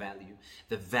no value.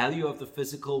 The value of the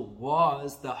physical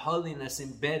was the holiness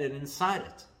embedded inside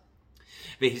it.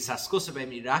 Why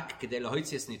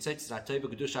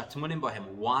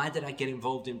did I get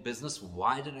involved in business?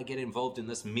 Why did I get involved in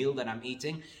this meal that I'm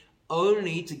eating?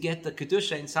 Only to get the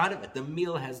kedusha inside of it. The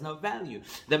meal has no value.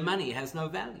 The money has no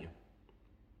value.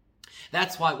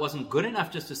 That's why it wasn't good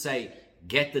enough just to say,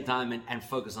 get the diamond and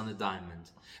focus on the diamond.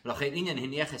 That's why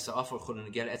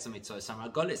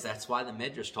the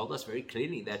Medrash told us very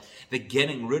clearly that the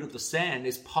getting rid of the sand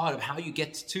is part of how you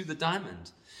get to the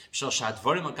diamond. As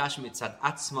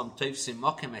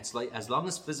long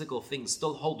as physical things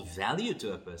still hold value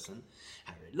to a person,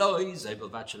 your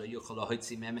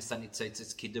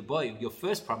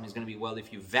first problem is going to be, well,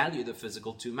 if you value the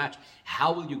physical too much,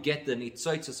 how will you get the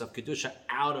nitzotzos of Kedusha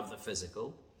out of the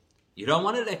physical? You don't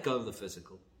want to let go of the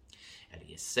physical.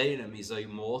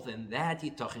 More than that,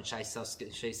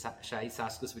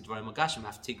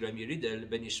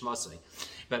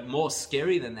 but more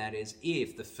scary than that is,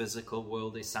 if the physical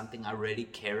world is something I really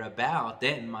care about,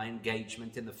 then my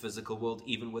engagement in the physical world,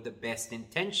 even with the best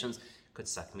intentions, could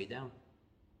suck me down.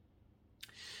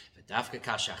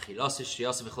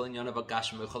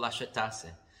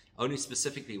 Only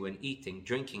specifically when eating,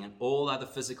 drinking, and all other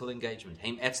physical engagement.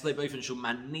 He's with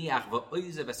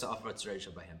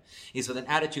an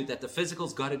attitude that the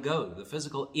physical's got to go. The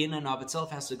physical in and of itself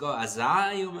has to go.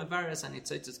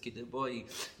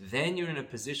 Then you're in a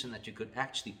position that you could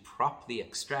actually properly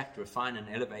extract, refine, and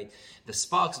elevate the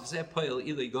sparks of Zeh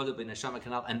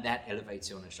Canal, and that elevates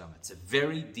your neshama. It's a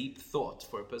very deep thought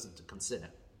for a person to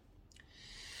consider.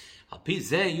 With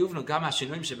that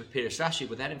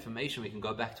information, we can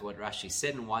go back to what Rashi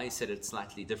said and why he said it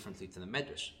slightly differently to the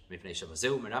Medrash. Because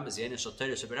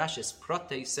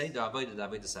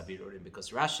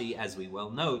Rashi, as we well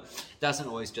know, doesn't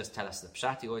always just tell us the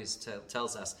pshat, he always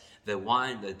tells us the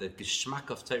wine, the geschmack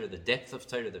of Torah, the depth of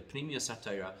Torah, the pnimius of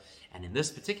Torah. And in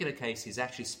this particular case, he's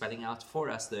actually spelling out for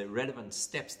us the relevant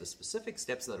steps, the specific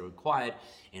steps that are required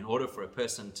in order for a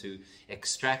person to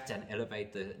extract and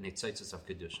elevate the nitzotzos of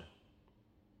Kedusha.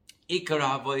 As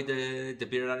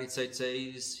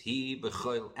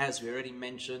we already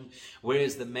mentioned, where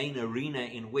is the main arena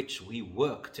in which we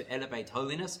work to elevate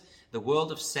holiness? The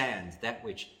world of sand, that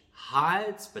which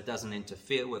hides but doesn't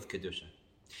interfere with Kedusha.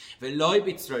 We're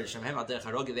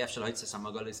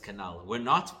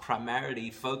not primarily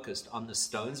focused on the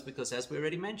stones because, as we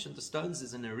already mentioned, the stones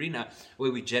is an arena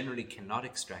where we generally cannot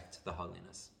extract the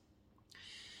holiness.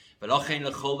 That's why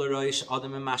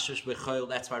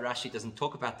Rashi doesn't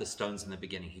talk about the stones in the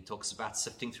beginning. He talks about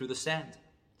sifting through the sand,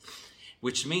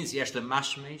 which means you've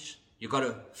got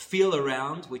to feel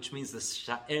around, which means you've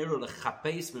got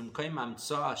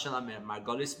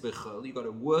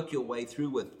to work your way through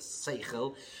with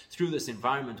seichel, through this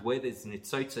environment where there's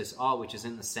nitzotzos are, which is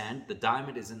in the sand, the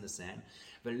diamond is in the sand.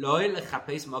 And don't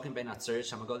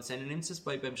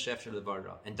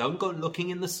go looking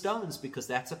in the stones, because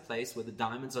that's a place where the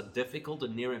diamonds are difficult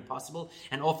and near impossible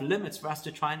and off limits for us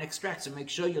to try and extract. So make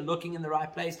sure you're looking in the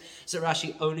right place. So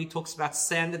Rashi only talks about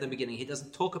sand in the beginning. He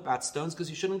doesn't talk about stones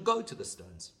because you shouldn't go to the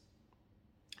stones.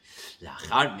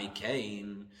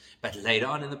 But later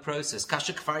on in the process,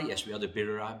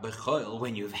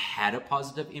 when you've had a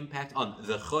positive impact on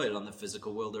the choil, on the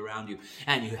physical world around you,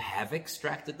 and you have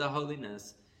extracted the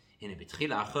holiness,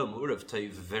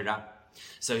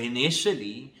 so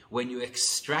initially, when you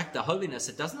extract the holiness,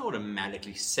 it doesn't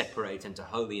automatically separate into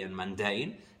holy and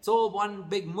mundane. It's all one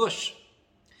big mush.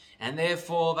 And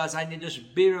therefore, you actually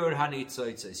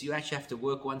have to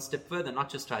work one step further, not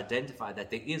just to identify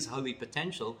that there is holy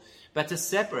potential, but to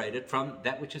separate it from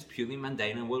that which is purely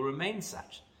mundane and will remain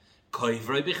such. So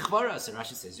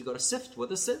Rashi says you've got to sift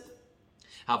with a sieve.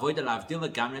 Which is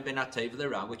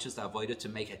the avodah to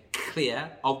make a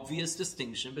clear, obvious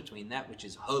distinction between that which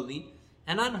is holy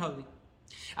and unholy.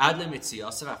 Until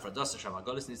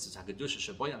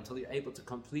you're able to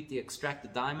completely extract the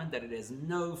diamond, that it has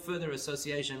no further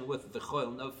association with the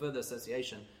choil, no further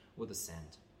association with the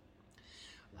sand.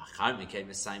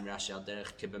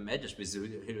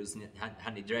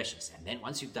 And then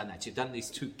once you've done that, you've done these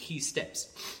two key steps.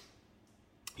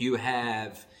 You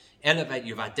have elevated,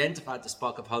 you've identified the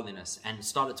spark of holiness and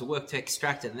started to work to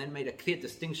extract it, and then made a clear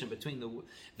distinction between the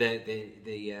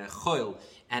choil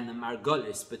and the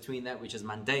margolis, between that which is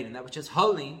mundane and that which is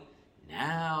holy.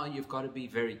 Now you've got to be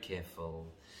very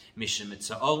careful. Once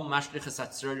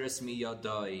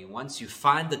you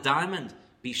find the diamond,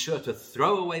 be sure to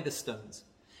throw away the stones.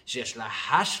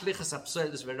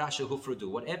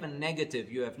 Whatever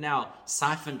negative you have now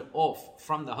siphoned off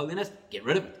from the holiness, get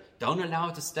rid of it. Don't allow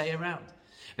it to stay around.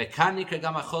 At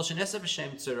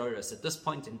this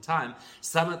point in time,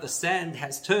 some of the sand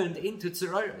has turned into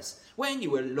tzeroros. When you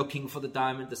were looking for the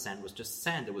diamond, the sand was just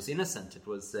sand. It was innocent. It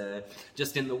was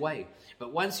just in the way.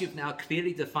 But once you've now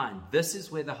clearly defined, this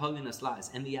is where the holiness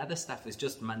lies, and the other stuff is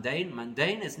just mundane.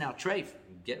 Mundane is now treif.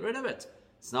 Get rid of it.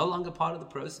 It's no longer part of the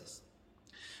process.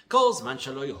 As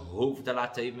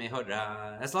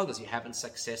long as you haven't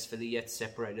successfully yet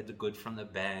separated the good from the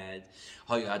bad,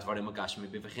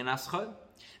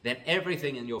 then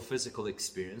everything in your physical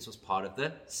experience was part of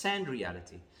the sand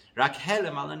reality.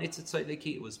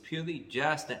 It was purely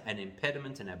just an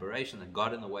impediment, an aberration that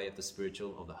got in the way of the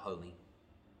spiritual, of the holy.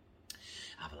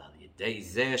 But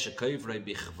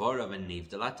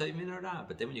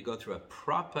then when you go through a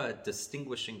proper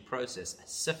distinguishing process, a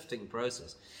sifting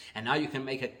process, and now you can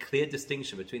make a clear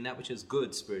distinction between that which is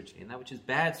good spiritually and that which is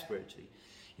bad spiritually.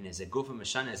 It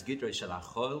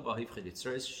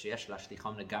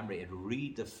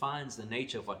redefines the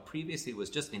nature of what previously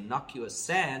was just innocuous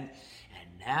sand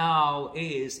and now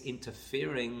is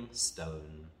interfering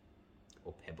stone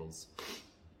or pebbles.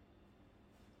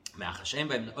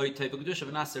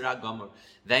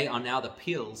 They are now the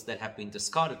peels that have been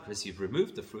discarded because you've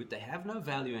removed the fruit. They have no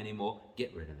value anymore.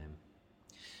 Get rid of them.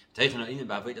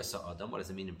 What does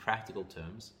it mean in practical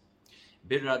terms?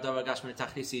 The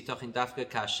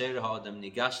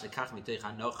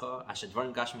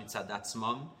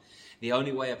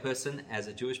only way a person, as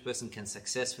a Jewish person, can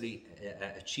successfully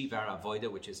achieve our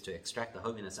avodah, which is to extract the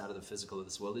holiness out of the physical of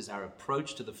this world, is our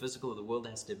approach to the physical of the world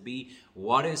has to be,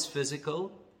 what is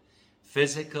physical?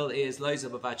 Physical is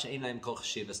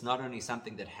it's not only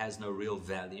something that has no real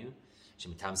value.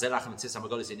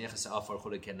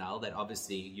 That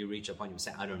obviously you reach a point and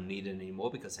say, I don't need it anymore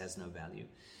because it has no value.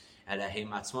 A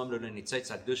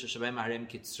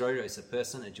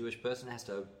person, a Jewish person, has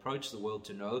to approach the world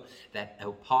to know that a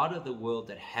part of the world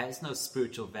that has no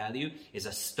spiritual value is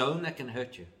a stone that can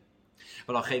hurt you.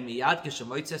 So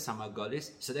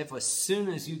therefore, as soon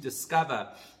as you discover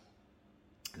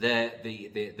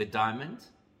the diamond,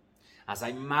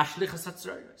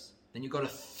 then you've got to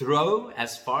throw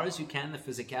as far as you can the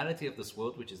physicality of this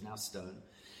world, which is now stone.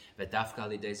 And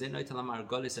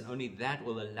only that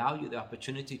will allow you the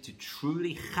opportunity to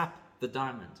truly chap the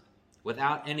diamond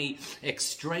without any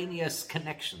extraneous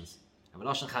connections. And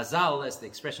Lashon Chazal, as the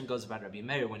expression goes about Rabbi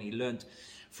Meir, when he learned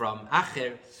from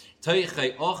Acher,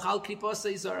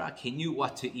 he knew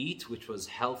what to eat, which was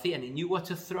healthy, and he knew what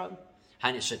to throw.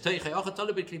 It's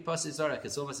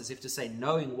almost as if to say,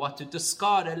 knowing what to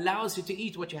discard allows you to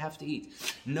eat what you have to eat.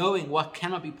 Knowing what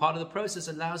cannot be part of the process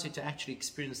allows you to actually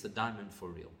experience the diamond for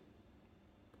real.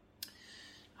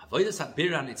 Now,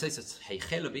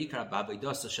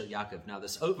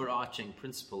 this overarching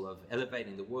principle of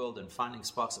elevating the world and finding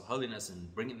sparks of holiness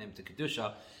and bringing them to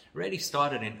Kedusha really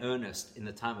started in earnest in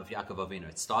the time of Yaakov Avinu.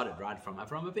 It started right from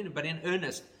Avraham Avinu, but in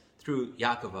earnest through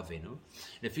Yaakov Avinu.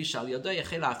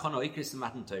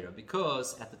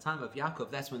 Because at the time of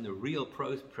Yaakov, that's when the real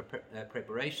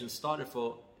preparation started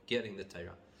for getting the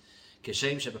Torah. And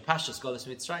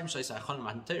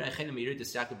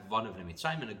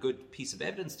a good piece of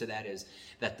evidence to that is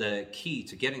that the key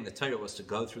to getting the Torah was to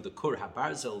go through the Kur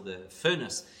HaBarzel, the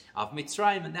furnace of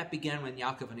Mitzrayim, and that began when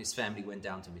Yaakov and his family went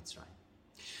down to Mitzrayim.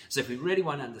 So if we really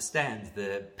want to understand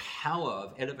the power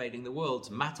of elevating the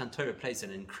world, Matan Torah plays an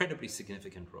incredibly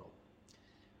significant role.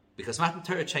 Because Matan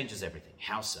Torah changes everything.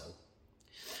 How so?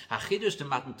 HaChidush to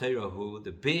Matan Torah,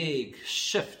 the big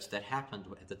shift that happened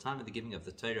at the time of the giving of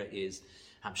the Torah is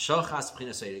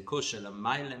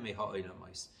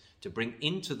to bring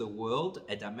into the world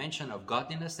a dimension of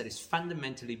godliness that is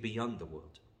fundamentally beyond the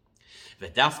world.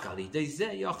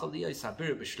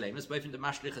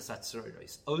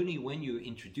 Only when you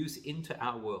introduce into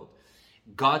our world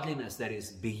godliness that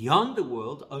is beyond the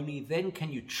world, only then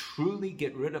can you truly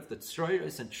get rid of the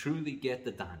tzroros and truly get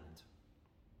the diamond.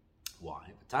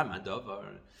 Why?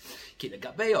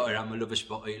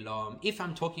 If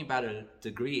I'm talking about a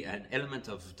degree, an element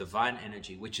of divine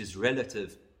energy which is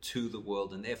relative to the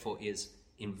world and therefore is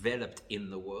enveloped in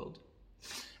the world,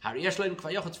 from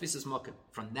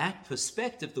that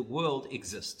perspective, the world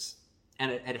exists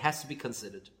and it has to be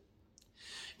considered.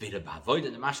 Now,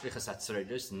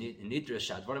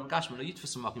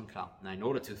 in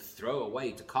order to throw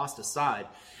away, to cast aside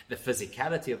the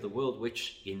physicality of the world,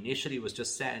 which initially was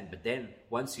just sand, but then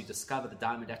once you discover the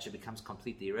diamond, actually becomes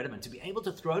completely irrelevant. To be able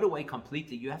to throw it away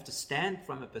completely, you have to stand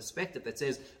from a perspective that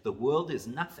says the world is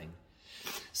nothing.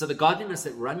 So the godliness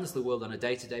that runs the world on a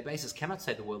day-to-day basis cannot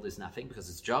say the world is nothing, because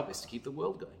its job is to keep the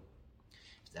world going.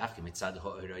 So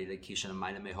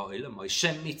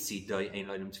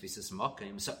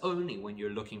only when you're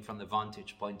looking from the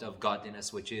vantage point of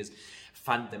godliness, which is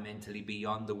fundamentally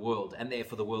beyond the world, and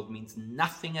therefore the world means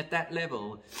nothing at that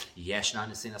level, that's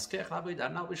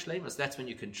when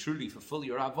you can truly fulfill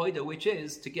your avodah, which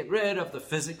is to get rid of the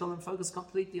physical and focus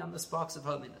completely on the sparks of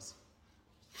holiness.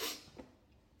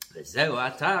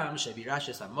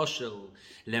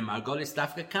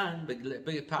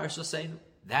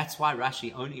 That's why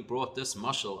Rashi only brought this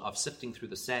mashal of sifting through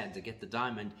the sand to get the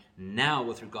diamond now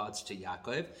with regards to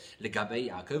Yaakov. It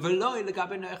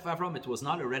was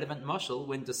not a relevant mashal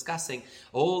when discussing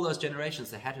all those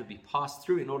generations that had to be passed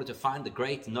through in order to find the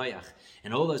great Noach,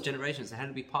 and all those generations that had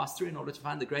to be passed through in order to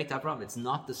find the great Avram. It's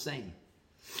not the same.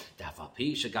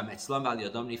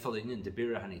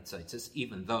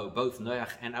 Even though both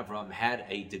Noach and Avram had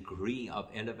a degree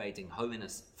of elevating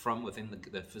holiness from within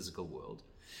the physical world,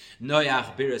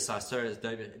 Noach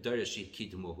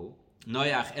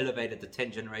elevated the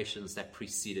 10 generations that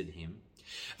preceded him.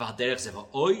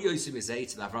 Avram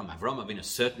in a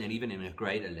certain and even in a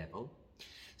greater level.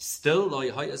 Still,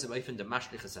 neither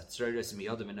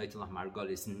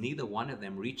one of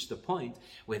them reached the point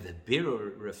where the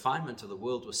birur refinement of the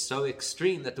world was so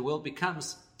extreme that the world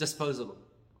becomes disposable.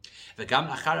 Which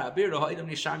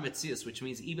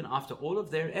means even after all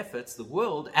of their efforts, the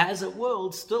world as a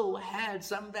world still had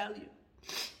some value.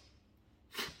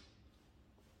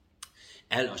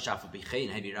 And nevertheless,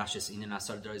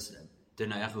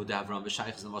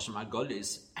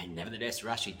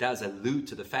 Rashi does allude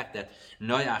to the fact that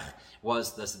Noach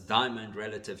was this diamond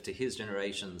relative to his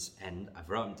generations and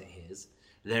Avram to his.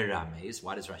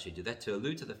 Why does Rashi do that? To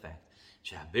allude to the fact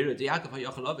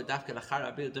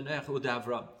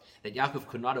that Yaakov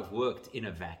could not have worked in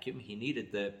a vacuum. He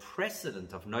needed the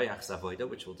precedent of Noach's avodah,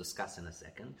 which we'll discuss in a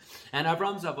second, and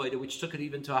Avram's avodah, which took it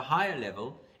even to a higher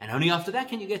level, and only after that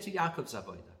can you get to Yaakov's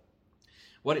avodah.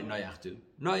 What did Noach do?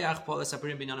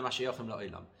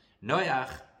 Noach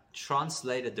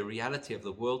translated the reality of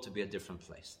the world to be a different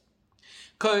place.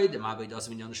 Before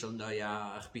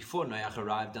Noach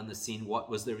arrived on the scene, what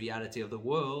was the reality of the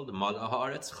world? It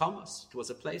was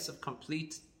a place of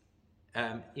complete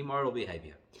immoral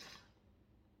behavior.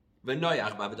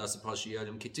 Noach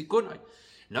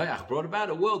brought about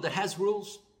a world that has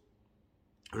rules.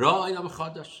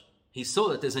 He saw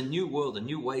that there's a new world, a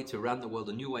new way to run the world,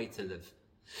 a new way to live.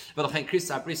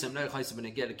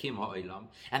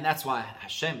 And that's why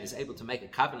Hashem is able to make a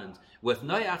covenant with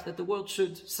Noach that the world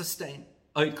should sustain.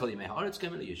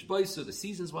 The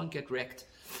seasons won't get wrecked,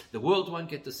 the world won't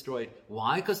get destroyed.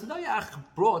 Why? Because Noach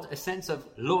brought a sense of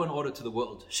law and order to the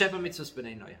world. Sheva mitzvos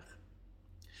b'nei Noach.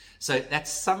 So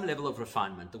that's some level of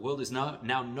refinement. The world is now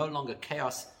no longer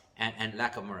chaos and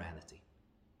lack of morality.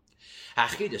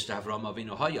 Avram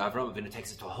Avinu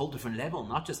takes it to a whole different level,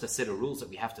 not just a set of rules that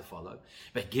we have to follow,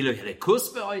 but he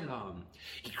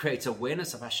creates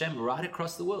awareness of Hashem right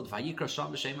across the world.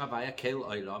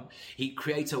 He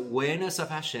creates awareness of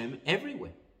Hashem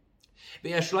everywhere.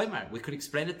 We could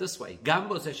explain it this way. Avram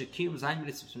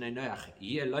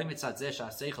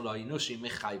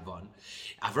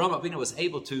Avinu was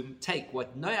able to take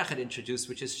what Noach had introduced,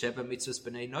 which is Sheva Mitzvahs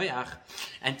B'nei Noach,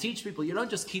 and teach people, you don't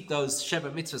just keep those Sheva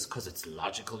Mitzvahs because it's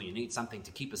logical, you need something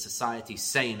to keep a society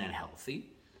sane and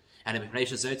healthy. And he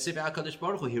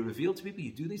revealed to people,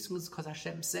 you do these things because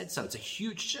Hashem said so. It's a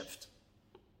huge shift.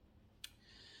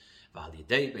 Through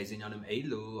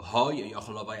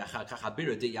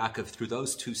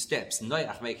those two steps,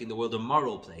 Noach making the world a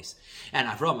moral place, and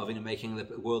Avram Avinu making the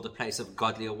world a place of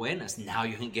godly awareness. Now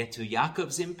you can get to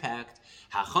Yaakov's impact,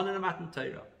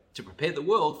 to prepare the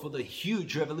world for the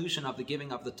huge revolution of the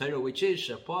giving of the Torah, which is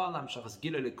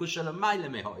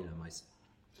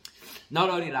not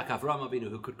only like Avram Avinu,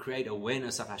 who could create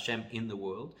awareness of Hashem in the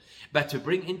world, but to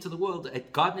bring into the world a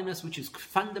godliness which is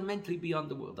fundamentally beyond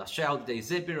the world,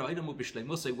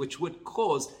 which would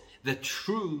cause the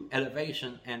true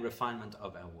elevation and refinement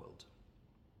of our world.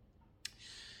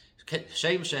 So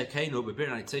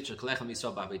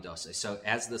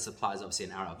as this applies obviously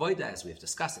in our avodah, as we've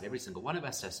discussed it, every single one of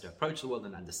us has to approach the world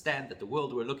and understand that the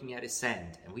world we're looking at is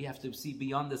sand, and we have to see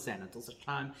beyond the sand until such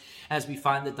time as we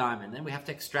find the diamond. Then we have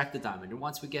to extract the diamond, and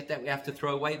once we get that, we have to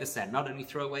throw away the sand. Not only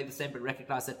throw away the sand, but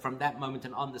recognize that from that moment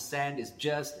and on, the sand is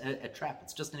just a trap.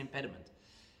 It's just an impediment.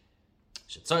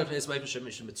 So our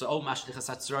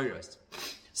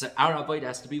avodah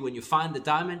has to be, when you find the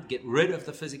diamond, get rid of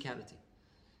the physicality.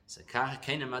 That's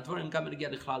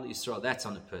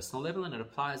on a personal level, and it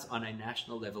applies on a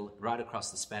national level right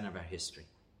across the span of our history.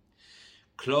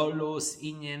 Klolos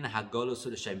inyan hagolus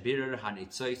l'shem birer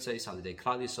hanitzoytzos halidei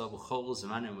klal Yisrael v'chol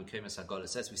zemanim u'kemes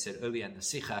hagolus. As we said earlier in the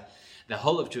Sikha, the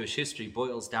whole of Jewish history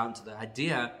boils down to the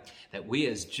idea that we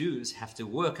as Jews have to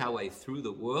work our way through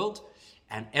the world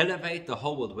and elevate the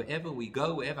whole world. Wherever we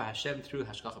go, wherever Hashem through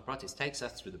Hashgacha Pratis takes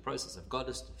us through the process of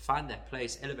Godus, to find that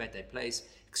place, elevate that place,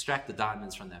 extract the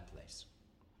diamonds from that place.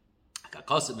 Like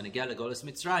the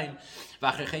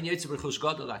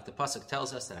Pasuk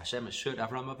tells us that Hashem assured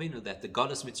Avraham Avinu that the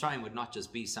Golus Mitzrayim would not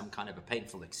just be some kind of a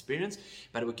painful experience,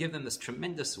 but it would give them this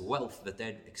tremendous wealth that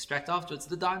they'd extract afterwards,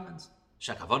 the diamonds.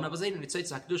 We're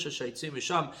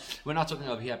not talking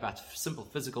over here about simple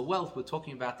physical wealth, we're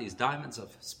talking about these diamonds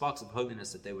of sparks of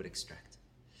holiness that they would extract.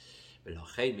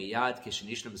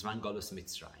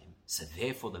 So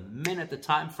therefore, the minute the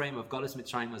time frame of Golus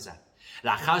Mitzrayim was at,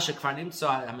 as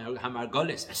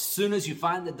soon as you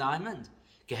find the diamond,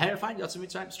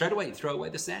 straight away you throw away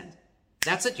the sand.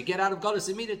 That's it, you get out of Golus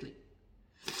immediately.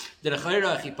 Because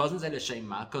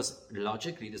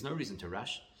logically there's no reason to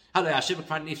rush.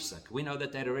 We know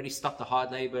that they'd already stopped the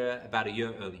hard labor about a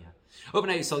year earlier. And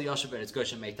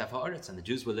the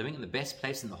Jews were living in the best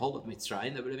place in the whole of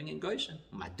Mitzrayim. They were living in Goshen.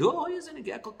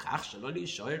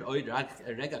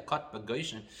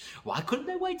 Why couldn't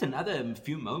they wait another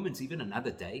few moments, even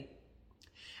another day?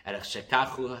 But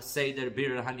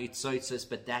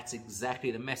that's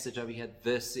exactly the message over here.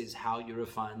 This is how you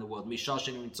refine the world. The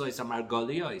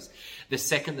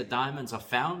second the diamonds are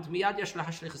found,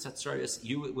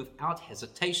 you without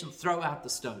hesitation throw out the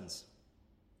stones.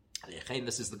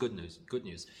 This is the good news.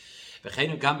 The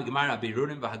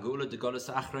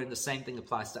same thing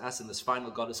applies to us in this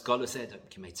final Golus Edom.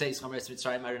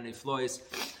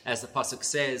 As the Pasuk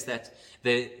says, that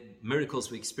the miracles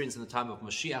we experience in the time of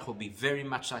Mashiach will be very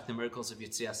much like the miracles of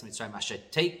Yetzias Mitzrayim.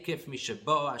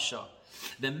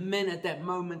 The minute that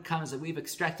moment comes that we've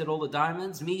extracted all the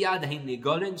diamonds,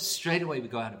 straight away we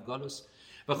go out of Golus.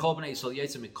 We'll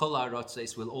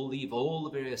all leave all the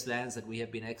various lands that we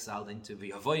have been exiled into.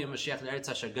 We'll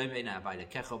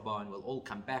all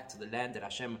come back to the land that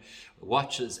Hashem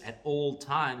watches at all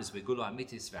times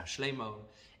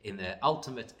in the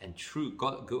ultimate and true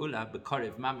Geula,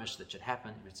 B'Korev Mamash, that should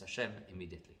happen with Hashem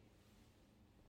immediately.